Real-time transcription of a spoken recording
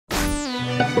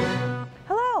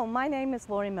Hello, my name is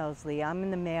Lori Moseley. I'm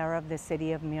the mayor of the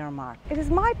City of Miramar. It is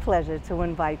my pleasure to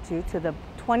invite you to the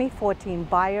 2014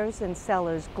 Buyers and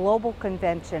Sellers Global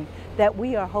Convention that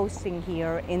we are hosting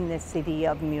here in the City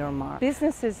of Miramar.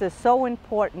 Businesses are so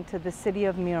important to the City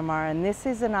of Miramar, and this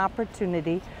is an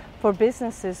opportunity for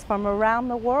businesses from around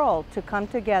the world to come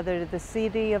together to the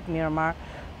City of Miramar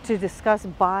to discuss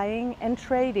buying and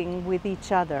trading with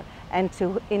each other and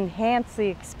to enhance the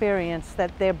experience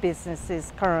that their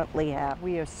businesses currently have.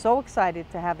 We are so excited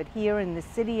to have it here in the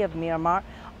City of Miramar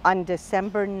on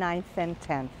December 9th and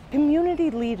 10th. Community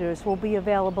leaders will be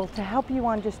available to help you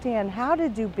understand how to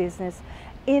do business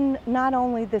in not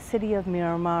only the City of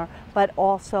Miramar, but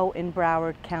also in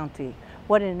Broward County.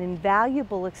 What an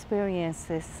invaluable experience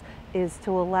this is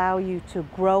to allow you to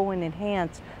grow and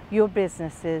enhance your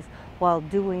businesses while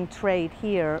doing trade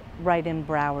here right in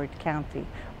Broward County.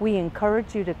 We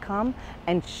encourage you to come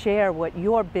and share what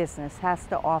your business has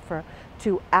to offer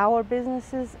to our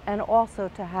businesses, and also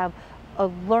to have a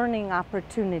learning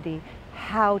opportunity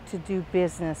how to do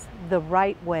business the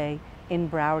right way in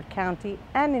Broward County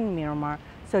and in Miramar,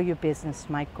 so your business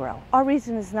might grow. Our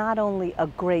region is not only a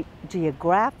great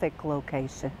geographic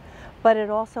location, but it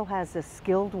also has a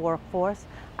skilled workforce,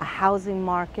 a housing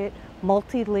market,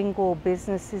 multilingual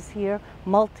businesses here,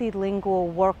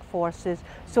 multilingual workforces.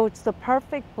 So it's the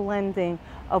perfect blending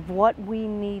of what we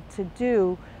need to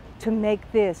do to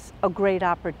make this a great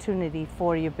opportunity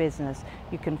for your business.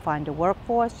 You can find a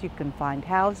workforce, you can find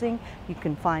housing, you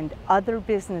can find other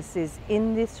businesses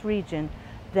in this region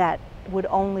that would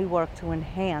only work to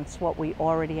enhance what we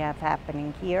already have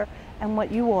happening here and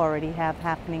what you already have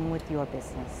happening with your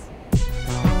business.